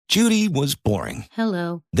Judy was boring.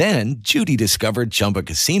 Hello. Then Judy discovered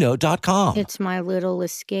ChumbaCasino.com. It's my little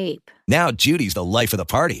escape. Now Judy's the life of the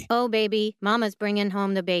party. Oh, baby, mama's bringing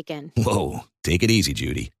home the bacon. Whoa, take it easy,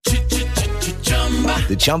 Judy.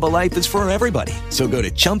 The Chumba life is for everybody. So go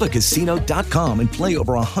to ChumbaCasino.com and play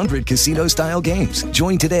over 100 casino-style games.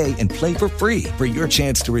 Join today and play for free for your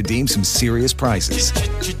chance to redeem some serious prizes.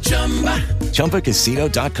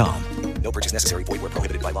 ChumbaCasino.com. No purchase necessary. Void where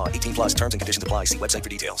prohibited by law. 18 plus terms and conditions apply. See website for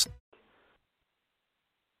details.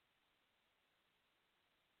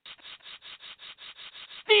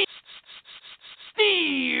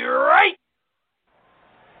 Right.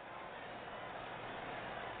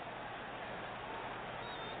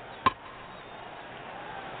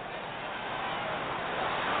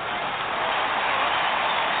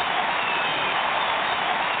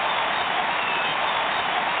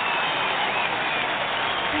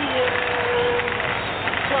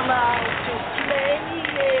 Come out to play,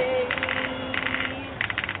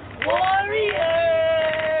 Warriors.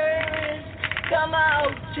 Come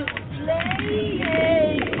out to play.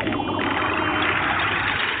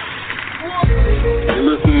 You're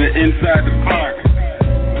listening to Inside the Park.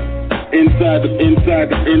 Inside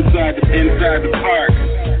the Park.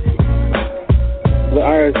 The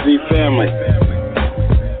RSG family.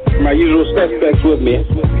 My usual suspects with me.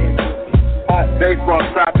 Hot baseball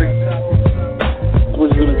topic. We're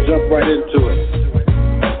just gonna jump right into it.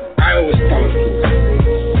 I always tell it.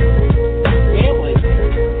 Gambling.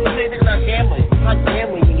 You say they're not gambling. It's not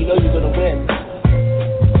gambling when you know you're gonna win.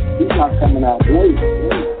 He's not coming out late.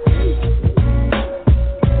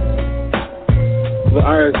 The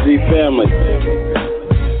RSG family.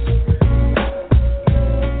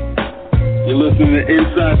 You're listening to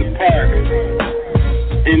Inside the Park.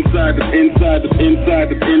 Inside the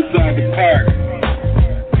Park.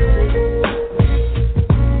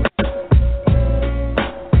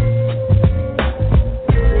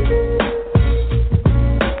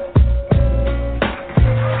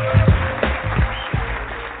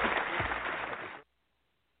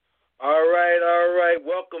 All right.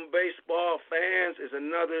 Welcome, baseball fans. It's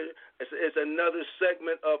another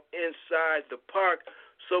segment of Inside the Park.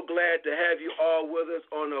 So glad to have you all with us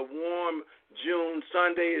on a warm June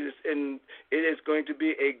Sunday. It is going to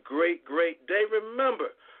be a great, great day.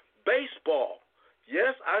 Remember, baseball,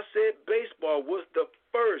 yes, I said baseball was the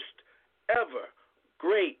first ever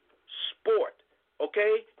great sport.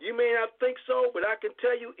 Okay? You may not think so, but I can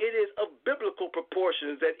tell you it is of biblical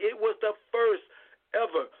proportions that it was the first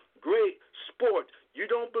ever great sport. You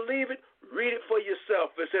don't believe it? Read it for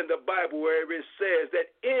yourself. It's in the Bible where it says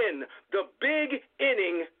that in the big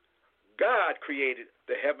inning, God created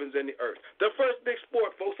the heavens and the earth. The first big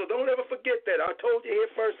sport, folks, so don't ever forget that. I told you here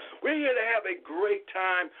first, we're here to have a great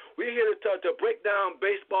time. We're here to break down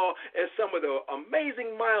baseball and some of the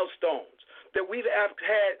amazing milestones that we've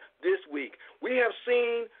had this week. We have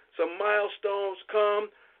seen some milestones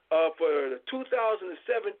come for the 2017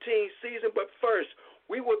 season, but first,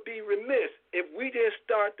 we would be remiss if we didn't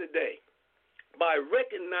start today by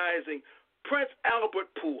recognizing Prince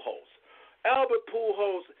Albert Pujols. Albert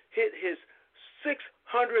Pujols hit his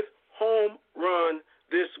 600th home run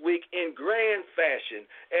this week in grand fashion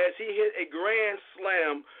as he hit a grand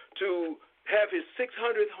slam to have his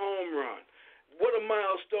 600th home run. What a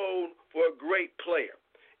milestone for a great player.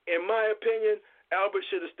 In my opinion, Albert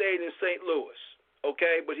should have stayed in St. Louis.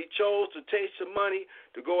 Okay, but he chose to take some money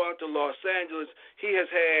to go out to Los Angeles. He has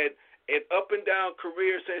had an up and down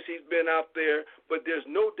career since he's been out there, but there's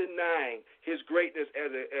no denying his greatness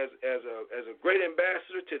as a great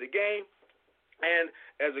ambassador to the game and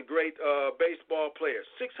as a great baseball player.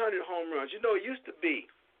 600 home runs. You know, it used to be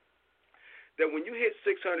that when you hit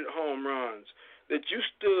 600 home runs, that you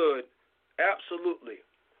stood absolutely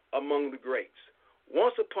among the greats.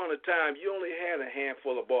 Once upon a time, you only had a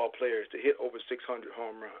handful of ball players to hit over 600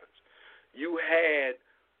 home runs. You had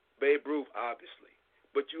Babe Ruth, obviously,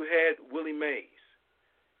 but you had Willie Mays.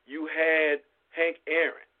 You had Hank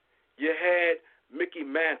Aaron. You had Mickey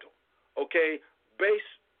Mantle. Okay,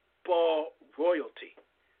 baseball royalty.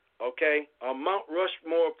 Okay, a Mount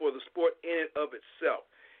Rushmore for the sport in and of itself,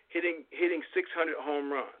 hitting 600 home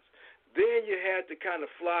runs. Then you had to kind of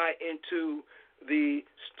fly into the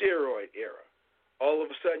steroid era. All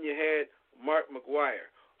of a sudden you had Mark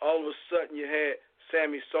McGwire. All of a sudden you had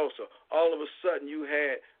Sammy Sosa. All of a sudden you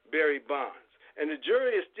had Barry Bonds. And the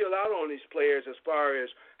jury is still out on these players as far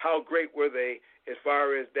as how great were they as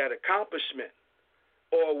far as that accomplishment,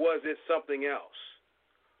 or was it something else?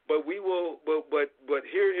 But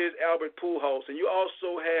here is Albert Pujols, and you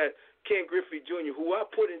also had Ken Griffey Jr., who I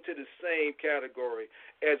put into the same category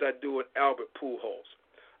as I do with Albert Pujols.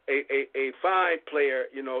 a fine player,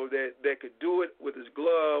 that could do it with his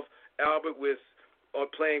glove. Albert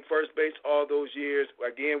playing first base all those years,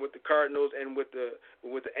 again with the Cardinals and with the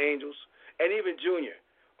Angels, and even Junior.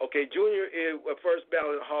 Okay, Junior is a first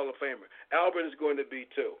ballot Hall of Famer. Albert is going to be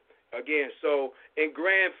too. Again, so in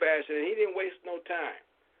grand fashion, and he didn't waste no time.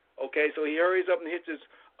 Okay, so he hurries up and hits his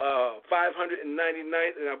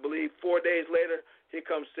 599th, and I believe 4 days later, here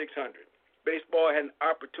comes 600. Baseball had an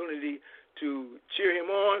opportunity to cheer him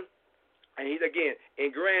on, and he's, again, in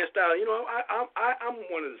grand style. I'm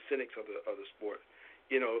one of the cynics of the sport.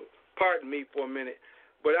 Pardon me for a minute,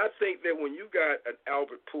 but I think that when you got an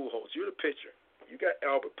Albert Pujols, you're the pitcher. You got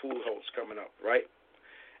Albert Pujols coming up, right?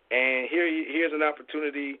 And here's an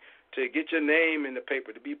opportunity to get your name in the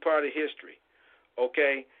paper, to be part of history,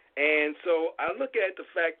 okay? And so I look at the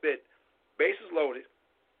fact that bases loaded.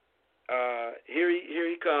 Here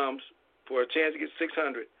he comes for a chance to get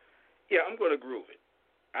 600. Yeah, I'm going to groove it.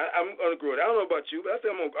 I'm going to groove it. I don't know about you, but I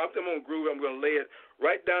think I'm going to groove it. I'm going to lay it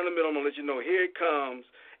right down the middle. I'm going to let you know, here it comes,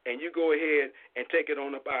 and you go ahead and take it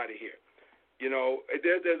on up out of here.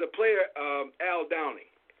 There's a player, Al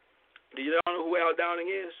Downing. Do you know who Al Downing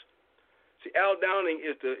is? See, Al Downing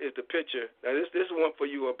is the pitcher. Now, this is one for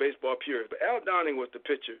you, a baseball purist. But Al Downing was the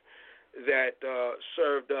pitcher that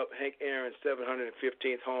served up Hank Aaron's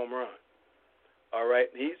 715th home run. All right,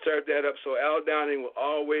 he served that up. So Al Downing will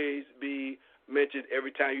always be mentioned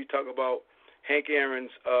every time you talk about Hank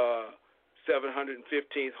Aaron's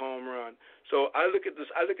 715th home run. So I look at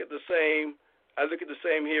this. I look at the same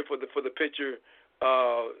here for the pitcher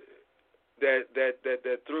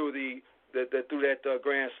that threw that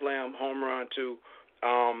grand slam home run to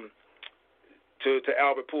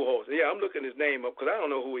Albert Pujols. Yeah, I'm looking his name up because I don't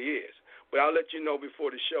know who he is, but I'll let you know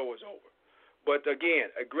before the show is over. But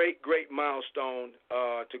again, a great milestone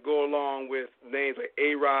to go along with names like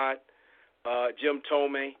A-Rod, Jim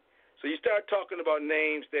Tomei. So you start talking about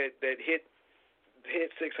names that hit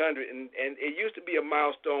 600, and it used to be a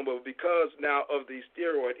milestone, but because now of the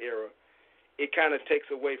steroid era, it kind of takes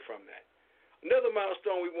away from that. Another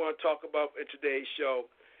milestone we want to talk about in today's show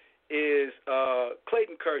is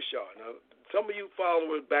Clayton Kershaw. Now, some of you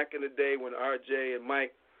followers back in the day when RJ and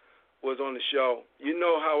Mike was on the show, you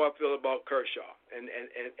know how I feel about Kershaw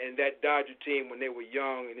and that Dodger team when they were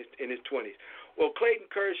young in his 20s. Well, Clayton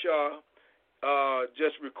Kershaw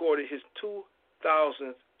just recorded his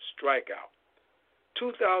 2,000th strikeout.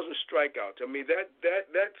 2,000 strikeouts. I mean,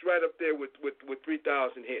 that's right up there with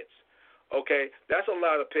 3,000 hits. Okay, that's a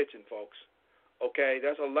lot of pitching, folks. Okay,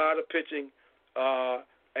 that's a lot of pitching.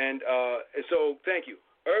 And so thank you.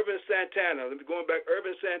 Irvin Santana, going back,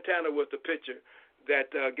 Irvin Santana was the pitcher that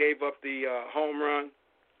gave up the home run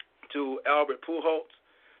to Albert Pujols.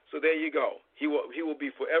 So there you go. He will be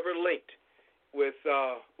forever linked with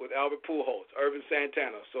Albert Pujols, Irvin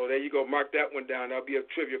Santana. So there you go. Mark that one down. That'll be a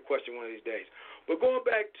trivia question one of these days. But going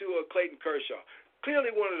back to Clayton Kershaw, clearly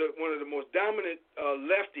one of the most dominant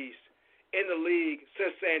lefties in the league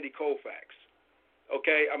since Sandy Koufax.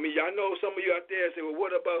 Okay, I mean, I know some of you out there say, well,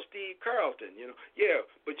 what about Steve Carlton? Yeah,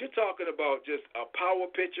 but you're talking about just a power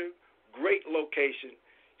pitcher, great location,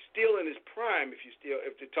 still in his prime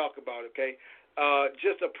if to talk about, okay,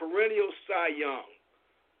 just a perennial Cy Young,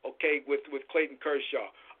 okay, with Clayton Kershaw.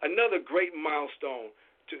 Another great milestone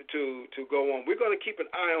to go on. We're going to keep an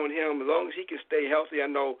eye on him as long as he can stay healthy. I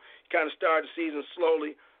know he kind of started the season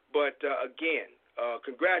slowly, but again,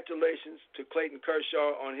 congratulations to Clayton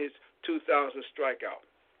Kershaw on his 2,000th strikeout.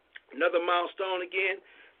 Another milestone again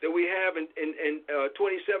that we have in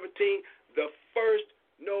 2017, the first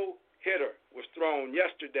no-hitter was thrown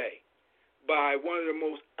yesterday by one of the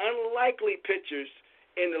most unlikely pitchers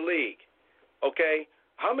in the league. Okay?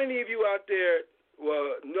 How many of you out there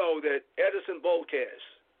know that Edison Volquez,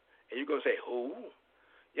 and you're going to say, who?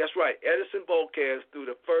 That's right, Edison Volquez threw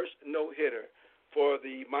the first no-hitter for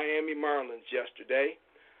the Miami Marlins yesterday.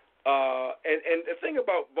 And the thing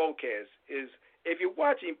about Volquez is if you're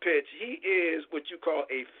watching pitch, he is what you call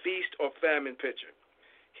a feast or famine pitcher.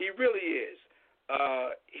 He really is.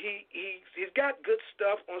 He's got good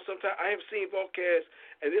stuff on sometimes. I have seen Volquez,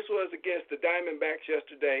 and this was against the Diamondbacks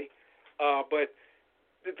yesterday. But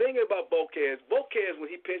the thing about Volquez, when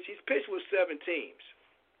he's pitched with 7 teams,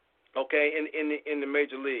 okay, in the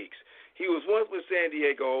major leagues. He was once with San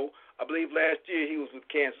Diego. I believe last year he was with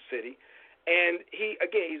Kansas City. And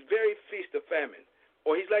he's very feast or famine.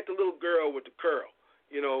 Or he's like the little girl with the curl.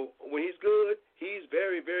 When he's good, he's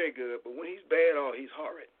very, very good. But when he's bad, he's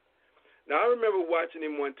horrid. Now, I remember watching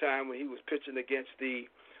him one time when he was pitching against he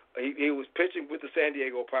was pitching with the San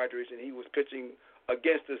Diego Padres, and he was pitching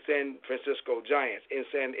against the San Francisco Giants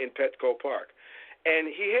in Petco Park. And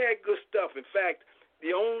he had good stuff. In fact,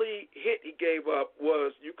 the only hit he gave up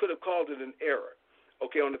was, you could have called it an error,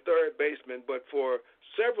 okay, on the third baseman, but for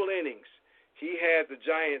several innings, he had the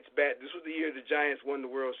Giants bat. This was the year the Giants won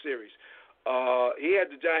the World Series. He had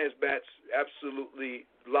the Giants bats absolutely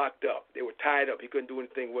locked up. They were tied up. He couldn't do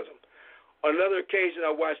anything with them. On another occasion,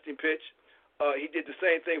 I watched him pitch. He did the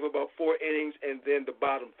same thing for about 4 innings, and then the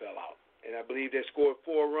bottom fell out. And I believe they scored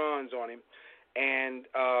 4 runs on him. And,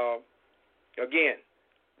 again,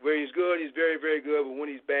 where he's good, he's very, very good, but when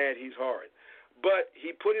he's bad, he's hard. But he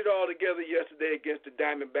put it all together yesterday against the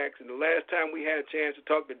Diamondbacks, and the last time we had a chance to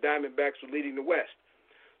talk, the Diamondbacks were leading the West.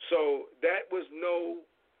 So that was no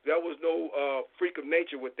freak of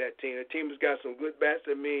nature with that team. The team has got some good bats.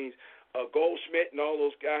 That means Goldschmidt and all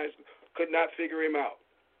those guys could not figure him out.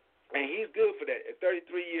 And he's good for that. At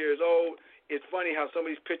 33 years old, it's funny how some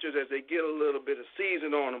of these pitchers, as they get a little bit of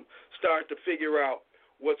season on them, start to figure out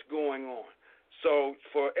what's going on. So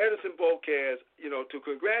for Edinson Volquez, to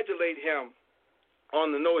congratulate him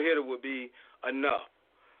on the no-hitter would be enough.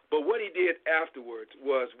 But what he did afterwards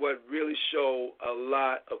was what really showed a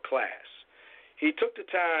lot of class. He took the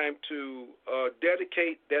time to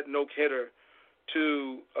dedicate that no-hitter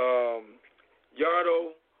to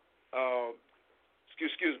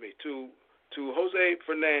to Jose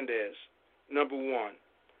Fernandez, number one,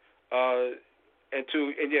 and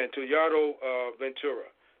to Yardo Ventura,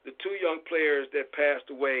 the 2 young players that passed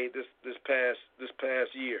away this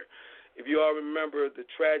past year. If you all remember the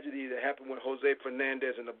tragedy that happened with Jose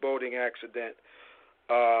Fernandez in the boating accident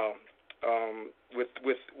with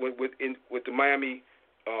the Miami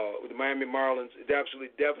Marlins, it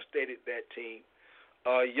absolutely devastated that team.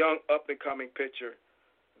 A young up and coming pitcher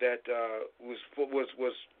that was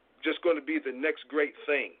just going to be the next great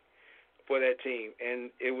thing for that team,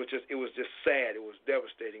 and it was just sad. It was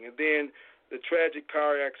devastating. And then the tragic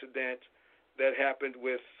car accident that happened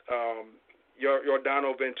with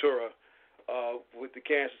Yordano Ventura with the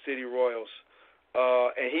Kansas City Royals,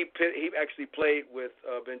 and he actually played with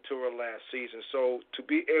Ventura last season. So to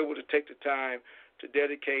be able to take the time to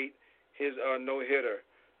dedicate his no-hitter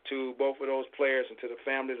to both of those players and to the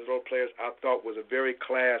families of those players, I thought was a very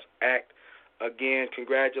class act. Again,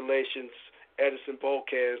 congratulations, Edinson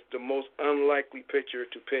Volquez, the most unlikely pitcher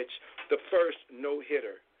to pitch the first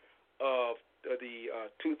no-hitter of the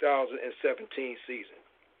 2017 season.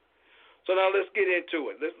 So now let's get into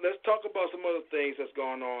it. Let's talk about some other things that's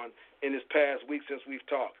gone on in this past week since we've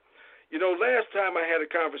talked. Last time I had a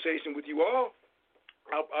conversation with you all,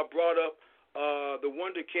 I brought up the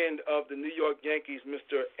wonderkind of the New York Yankees,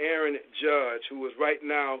 Mr. Aaron Judge, who is right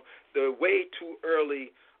now the way too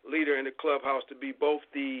early leader in the clubhouse to be both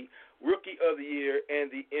the Rookie of the Year and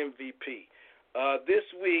the MVP. This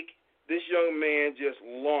week, this young man just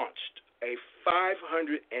launched a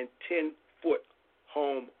 510-foot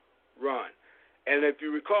home run. And if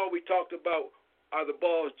you recall, we talked about, are the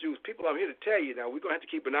balls juice? People, I'm here to tell you now, we're going to have to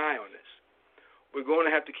keep an eye on this. We're going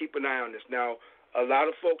to have to keep an eye on this. Now, a lot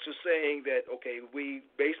of folks are saying that, okay,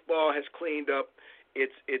 baseball has cleaned up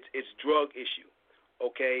its drug issue,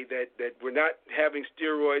 okay, that we're not having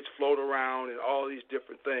steroids float around and all these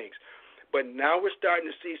different things. But now we're starting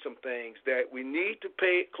to see some things that we need to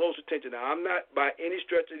pay close attention. Now, I'm not by any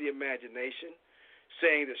stretch of the imagination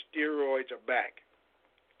saying that steroids are back,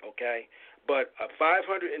 okay? But a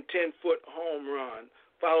 510-foot home run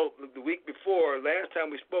followed the week before, last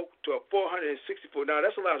time we spoke, to a 460-foot. Now,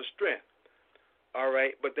 that's a lot of strength, all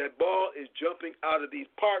right? But that ball is jumping out of these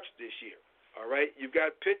parks this year, all right? You've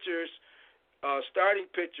got pitchers, starting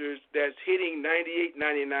pitchers that's hitting 98,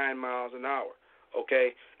 99 miles an hour,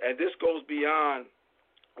 okay? And this goes beyond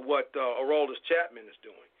what Aroldis Chapman is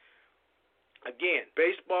doing. Again,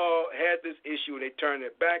 baseball had this issue, and they turned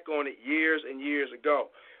their back on it years and years ago.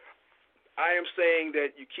 I am saying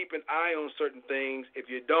that you keep an eye on certain things. If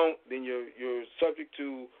you don't, then you're subject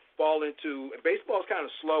to fall into – and baseball is kind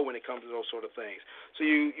of slow when it comes to those sort of things. So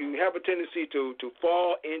you have a tendency to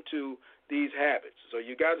fall into these habits. So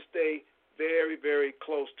you got to stay very, very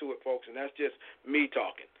close to it, folks, and that's just me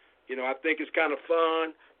talking. I think it's kind of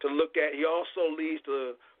fun to look at. He also leads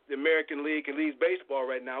the American League and leads baseball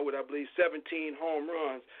right now with, I believe, 17 home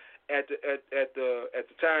runs at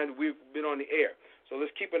the time that we've been on the air. So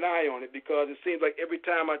let's keep an eye on it, because it seems like every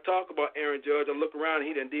time I talk about Aaron Judge, I look around and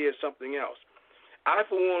he done did something else. I,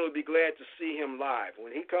 for one, would be glad to see him live.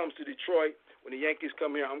 When he comes to Detroit, when the Yankees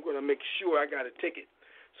come here, I'm going to make sure I got a ticket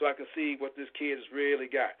so I can see what this kid has really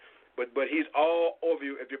got. But he's all over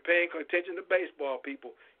you. If you're paying attention to baseball,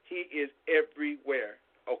 people, he is everywhere,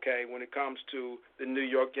 okay, when it comes to the New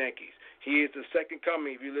York Yankees. He is the second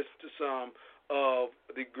coming, if you listen to some, of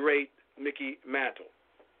the great Mickey Mantle.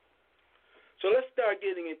 So let's start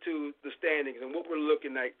getting into the standings and what we're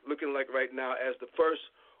looking like right now as the first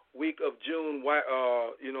week of June,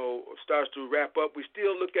 starts to wrap up. We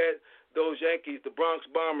still look at those Yankees, the Bronx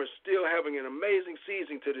Bombers, still having an amazing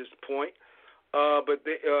season to this point, but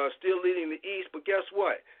they are still leading the East. But guess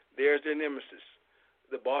what? There's their nemesis,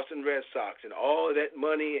 the Boston Red Sox, and all of that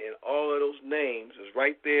money and all of those names is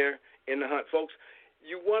right there in the hunt, folks.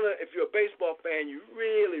 If you're a baseball fan, you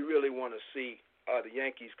really, really want to see the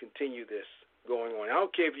Yankees continue this going on. I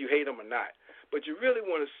don't care if you hate them or not, but you really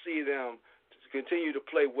want to see them continue to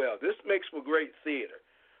play well. This makes for great theater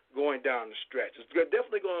going down the stretch. It's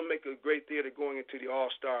definitely going to make a great theater going into the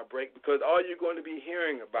All-Star break because all you're going to be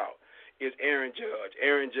hearing about is Aaron Judge.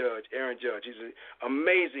 He's an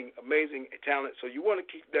amazing, amazing talent, so you want to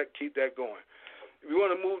keep that going. We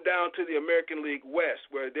want to move down to the American League West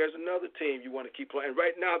where there's another team you want to keep playing.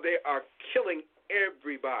 Right now they are killing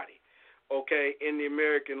everybody. Okay, in the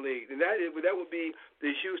American League, and that would be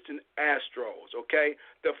the Houston Astros. Okay,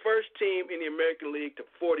 the first team in the American League to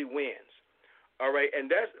 40 wins. All right, and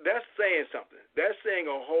that's saying something. That's saying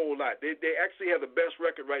a whole lot. They actually have the best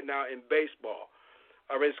record right now in baseball.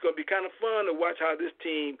 All right, it's going to be kind of fun to watch how this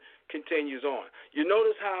team continues on. You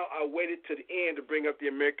notice how I waited to the end to bring up the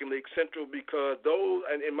American League Central because those,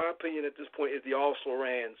 and in my opinion at this point, is the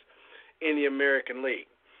also-rans in the American League.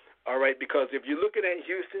 All right, because if you're looking at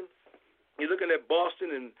Houston, you're looking at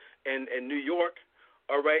Boston and New York,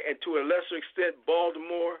 all right, and to a lesser extent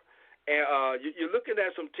Baltimore, and you're looking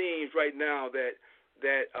at some teams right now that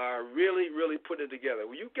are really, really putting it together.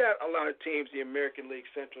 Well, you've got a lot of teams in the American League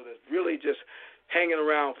Central that's really just hanging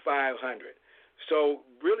around 500. So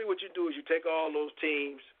really what you do is you take all those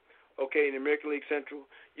teams, okay, in the American League Central,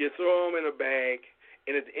 you throw them in a bag,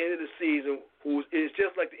 and at the end of the season, it's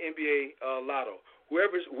just like the NBA lotto.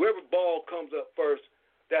 Whoever ball comes up first,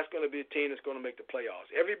 that's going to be a team that's going to make the playoffs.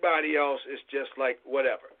 Everybody else is just like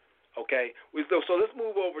whatever, okay? So let's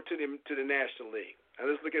move over to the National League, and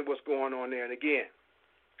let's look at what's going on there. And again,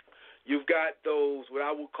 you've got those, what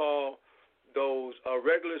I would call those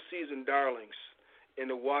regular season darlings in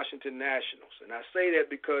the Washington Nationals. And I say that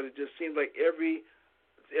because it just seems like every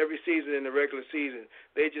season in the regular season,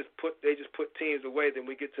 they just put teams away, then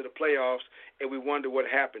we get to the playoffs, and we wonder what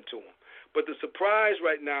happened to them. But the surprise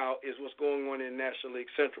right now is what's going on in the National League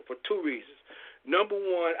Central for two reasons. Number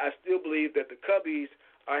one, I still believe that the Cubbies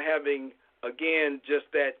are having, again, just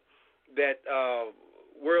that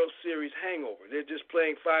World Series hangover. They're just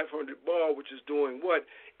playing 500 ball, which is doing what?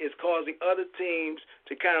 It's causing other teams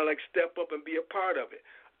to kind of like step up and be a part of it.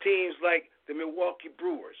 Teams like the Milwaukee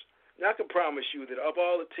Brewers. Now, I can promise you that of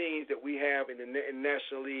all the teams that we have in the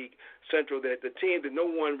National League Central, that the team that no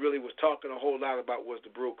one really was talking a whole lot about was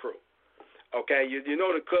the Brew Crew. Okay, you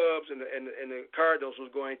know the Cubs and the Cardinals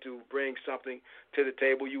was going to bring something to the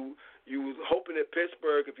table. You was hoping that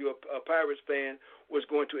Pittsburgh, if you're a Pirates fan, was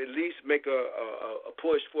going to at least make a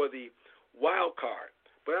push for the wild card.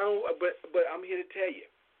 But I'm here to tell you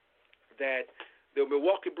that the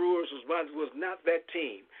Milwaukee Brewers was not that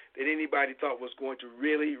team that anybody thought was going to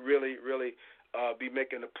really, really, really be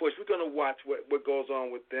making a push. We're going to watch what goes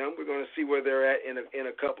on with them. We're going to see where they're at in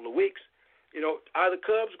a couple of weeks. You know, are the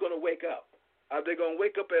Cubs going to wake up? Are they going to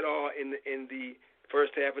wake up at all in the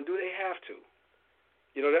first half, and do they have to?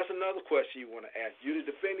 You know, that's another question you want to ask. You're the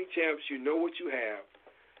defending champs. You know what you have.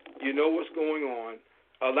 You know what's going on.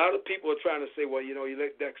 A lot of people are trying to say, well, you know, you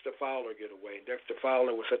let Dexter Fowler get away. Dexter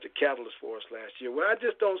Fowler was such a catalyst for us last year. Well, I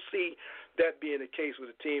just don't see that being the case with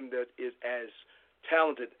a team that is as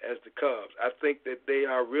talented as the Cubs. I think that they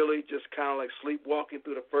are really just kind of like sleepwalking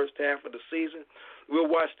through the first half of the season. We'll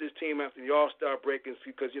watch this team after the All-Star break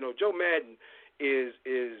because, you know, Joe Madden is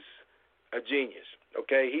a genius.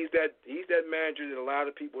 Okay, he's that manager that a lot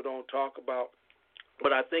of people don't talk about, but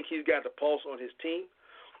I think he's got the pulse on his team.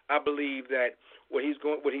 I believe that what he's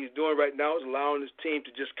doing right now is allowing his team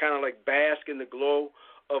to just kind of like bask in the glow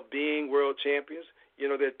of being world champions. You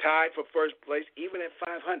know, they're tied for first place even at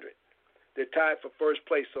 500. They're tied for first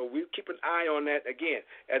place, so we keep an eye on that again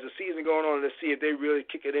as the season going on. Let's see if they really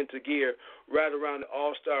kick it into gear right around the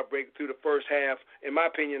All-Star break through the first half. In my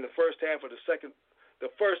opinion, the first half of the second.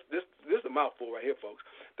 This is a mouthful right here, folks.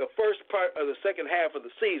 The first part of the second half of the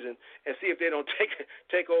season, and see if they don't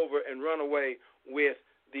take over and run away with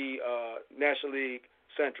the National League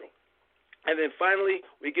Central. And then finally,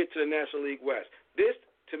 we get to the National League West. This,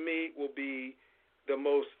 to me, will be the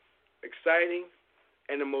most exciting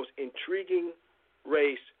and the most intriguing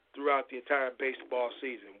race throughout the entire baseball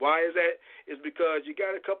season. Why is that? It's because you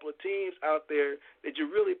got a couple of teams out there that you're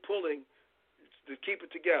really pulling to keep it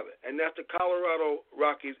together, and that's the Colorado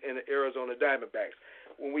Rockies and the Arizona Diamondbacks.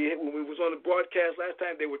 when we was on the broadcast last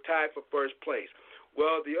time, they were tied for first place.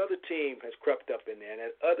 Well, the other team has crept up in there, and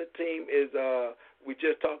that other team is we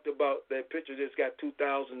just talked about that pitcher that's got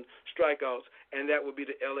 2,000 strikeouts, and that would be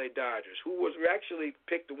the L.A. Dodgers, who was actually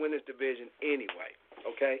picked to win this division anyway.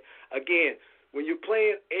 Okay, again, when you're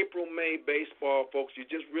playing April, May baseball, folks, you're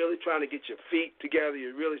just really trying to get your feet together.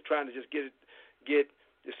 You're really trying to just get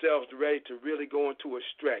yourselves ready to really go into a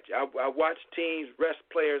stretch. I watch teams rest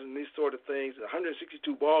players and these sort of things. 162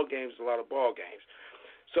 ball games is a lot of ball games.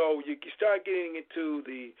 So you start getting into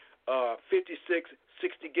the 56, 60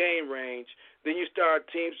 game range. Then you start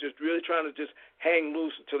teams just really trying to just hang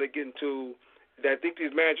loose until they get into that. I think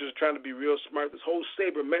these managers are trying to be real smart. This whole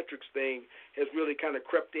sabermetrics thing has really kind of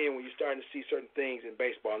crept in when you're starting to see certain things in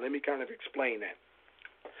baseball. Let me kind of explain that.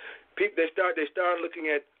 They start looking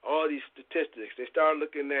at all these statistics. They start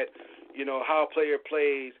looking at, how a player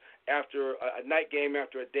plays after a night game,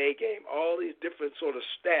 after a day game, all these different sort of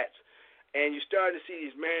stats. And you start to see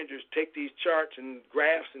these managers take these charts and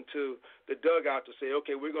graphs into the dugout to say,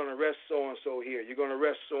 okay, we're going to rest so-and-so here. You're going to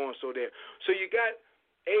rest so-and-so there. So you got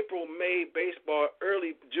April, May baseball,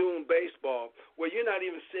 early June baseball, where you're not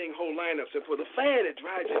even seeing whole lineups. And for the fan, it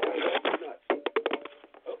drives you nuts.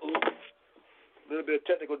 Uh-oh. A little bit of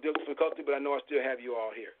technical difficulty, but I know I still have you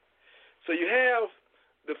all here. So you have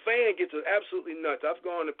the fan gets absolutely nuts. I've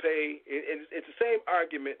gone to pay. It's the same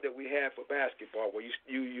argument that we have for basketball, where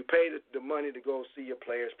you pay the money to go see your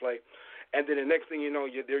players play, and then the next thing you know,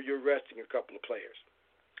 you're resting a couple of players.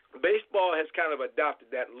 Baseball has kind of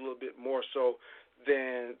adopted that a little bit more so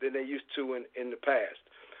than they used to in the past,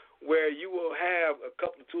 where you will have a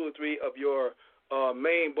couple, 2 or 3 of your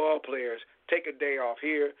main ball players take a day off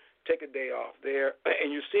here, take a day off there,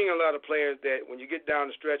 and you're seeing a lot of players that when you get down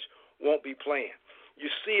the stretch won't be playing. You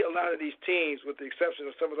see a lot of these teams, with the exception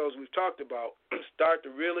of some of those we've talked about, you start to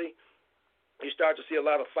see a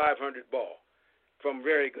lot of 500 ball from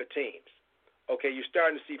very good teams. Okay, you're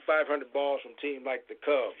starting to see 500 balls from teams like the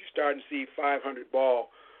Cubs. You're starting to see 500 ball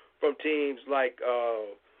from teams like,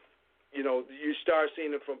 you start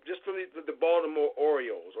seeing it from the Baltimore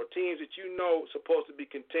Orioles, or teams that supposed to be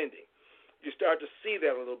contending. You start to see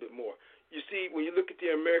that a little bit more. You see, when you look at the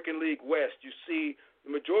American League West, you see the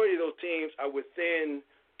majority of those teams are within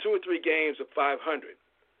 2 or 3 games of 500.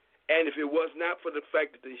 And if it was not for the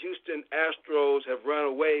fact that the Houston Astros have run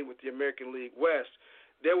away with the American League West,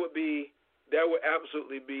 there would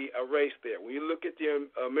absolutely be a race there. When you look at the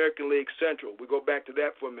American League Central, we go back to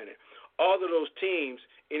that for a minute. All of those teams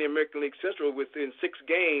in the American League Central are within 6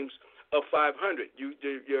 games of 500.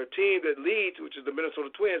 Your team that leads, which is the Minnesota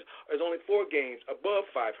Twins, is only 4 games above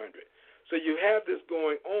 500. So you have this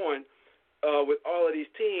going on with all of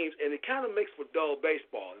these teams, and it kind of makes for dull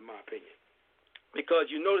baseball, in my opinion,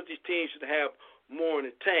 because you know that these teams should have more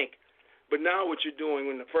in the tank, but now what you're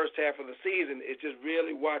doing in the first half of the season is just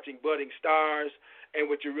really watching budding stars,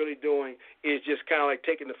 and what you're really doing is just kind of like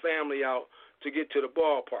taking the family out to get to the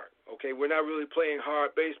ballpark. Okay, we're not really playing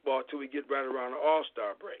hard baseball until we get right around the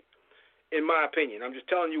All-Star break, in my opinion. I'm just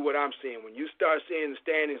telling you what I'm seeing. When you start seeing the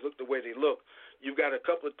standings look the way they look, you've got a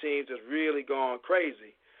couple of teams that's really gone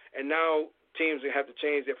crazy. And now teams have to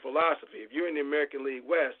change their philosophy. If you're in the American League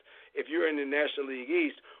West, if you're in the National League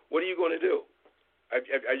East, what are you going to do?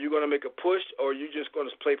 Are you going to make a push, or are you just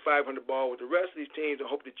going to play 500 ball with the rest of these teams and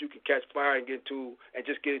hope that you can catch fire and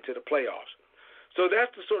just get into the playoffs? So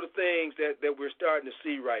that's the sort of things that we're starting to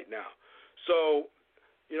see right now. So,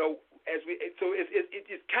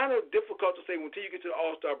 it's kind of difficult to say until you get to the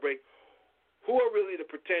All-Star break, who are really the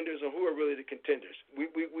pretenders and who are really the contenders. We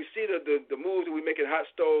see the moves that we make in hot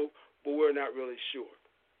stove, but we're not really sure.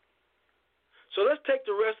 So let's take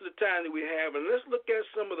the rest of the time that we have, and let's look at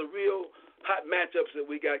some of the real hot matchups that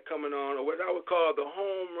we got coming on, or what I would call the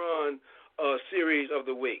home run series of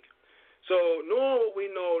the week. So knowing what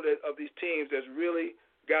we know that of these teams that's really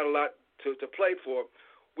got a lot to play for,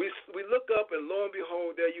 we look up, and lo and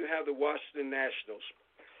behold, there you have the Washington Nationals.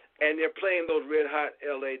 And they're playing those red-hot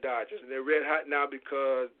L.A. Dodgers. And they're red-hot now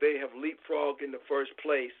because they have leapfrogged into first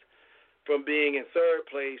place from being in third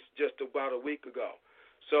place just about a week ago.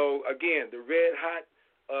 So, again, the red-hot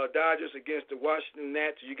Dodgers against the Washington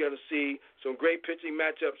Nats, you're going to see some great pitching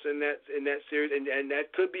matchups in that series, and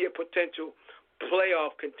that could be a potential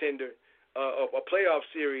playoff contender, a playoff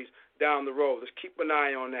series down the road. Let's keep an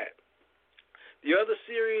eye on that. The other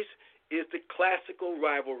series is the classical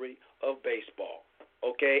rivalry of baseball.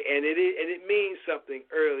 Okay, and it means something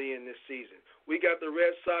early in this season. We got the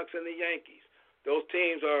Red Sox and the Yankees. Those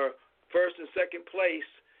teams are first and second place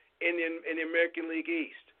in the American League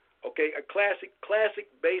East. Okay, a classic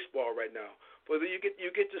baseball right now. Whether you get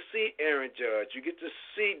to see Aaron Judge, you get to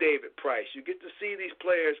see David Price, you get to see these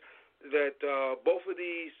players that both of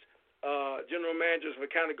these general managers have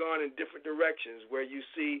kind of gone in different directions, where you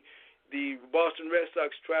see the Boston Red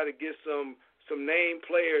Sox try to get some name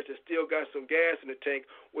players that still got some gas in the tank,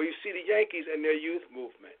 where you see the Yankees and their youth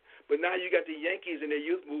movement. But now you got the Yankees and their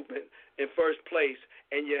youth movement in first place,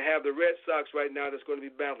 and you have the Red Sox right now that's going to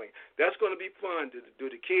be battling. That's going to be fun. Do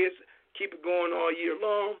the kids keep it going all year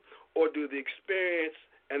long, or do the experience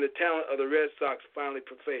and the talent of the Red Sox finally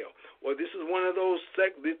prevail? Well, this is one of those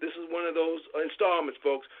installments,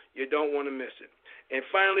 folks. You don't want to miss it. And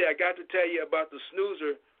finally, I got to tell you about the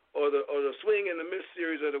snoozer or the swing and the miss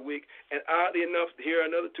series of the week. And oddly enough, here are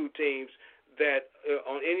another two teams that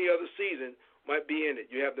on any other season might be in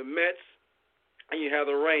it. You have the Mets and you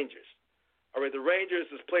have the Rangers. All right, the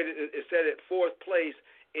Rangers is set at fourth place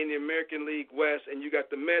in the American League West, and you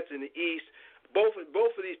got the Mets in the East. Both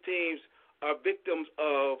of these teams are victims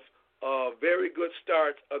of very good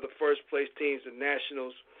starts of the first place teams, the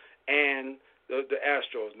Nationals and the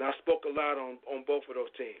Astros. And I spoke a lot on both of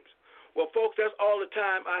those teams. Well, folks, that's all the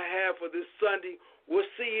time I have for this Sunday. We'll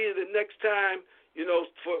see you the next time,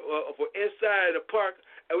 for Inside the Park.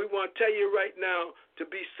 And we want to tell you right now to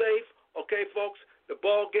be safe, okay, folks? The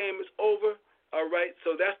ball game is over, all right?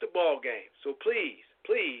 So that's the ball game. So please,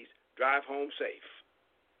 please drive home safe.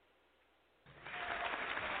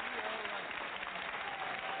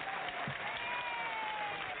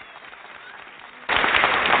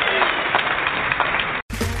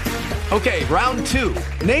 Okay, round two.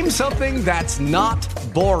 Name something that's not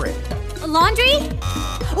boring. A laundry?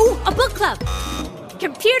 Ooh, a book club.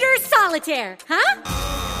 Computer solitaire, huh?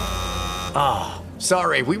 Ah,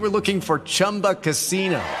 sorry, we were looking for Chumba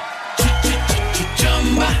Casino.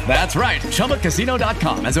 That's right,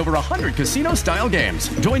 ChumbaCasino.com has over 100 casino-style games.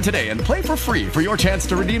 Join today and play for free for your chance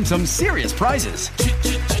to redeem some serious prizes.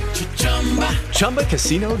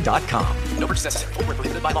 ChumbaCasino.com. No purchase necessary. Void where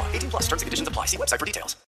prohibited by law. 18+ terms and conditions apply. See website for details.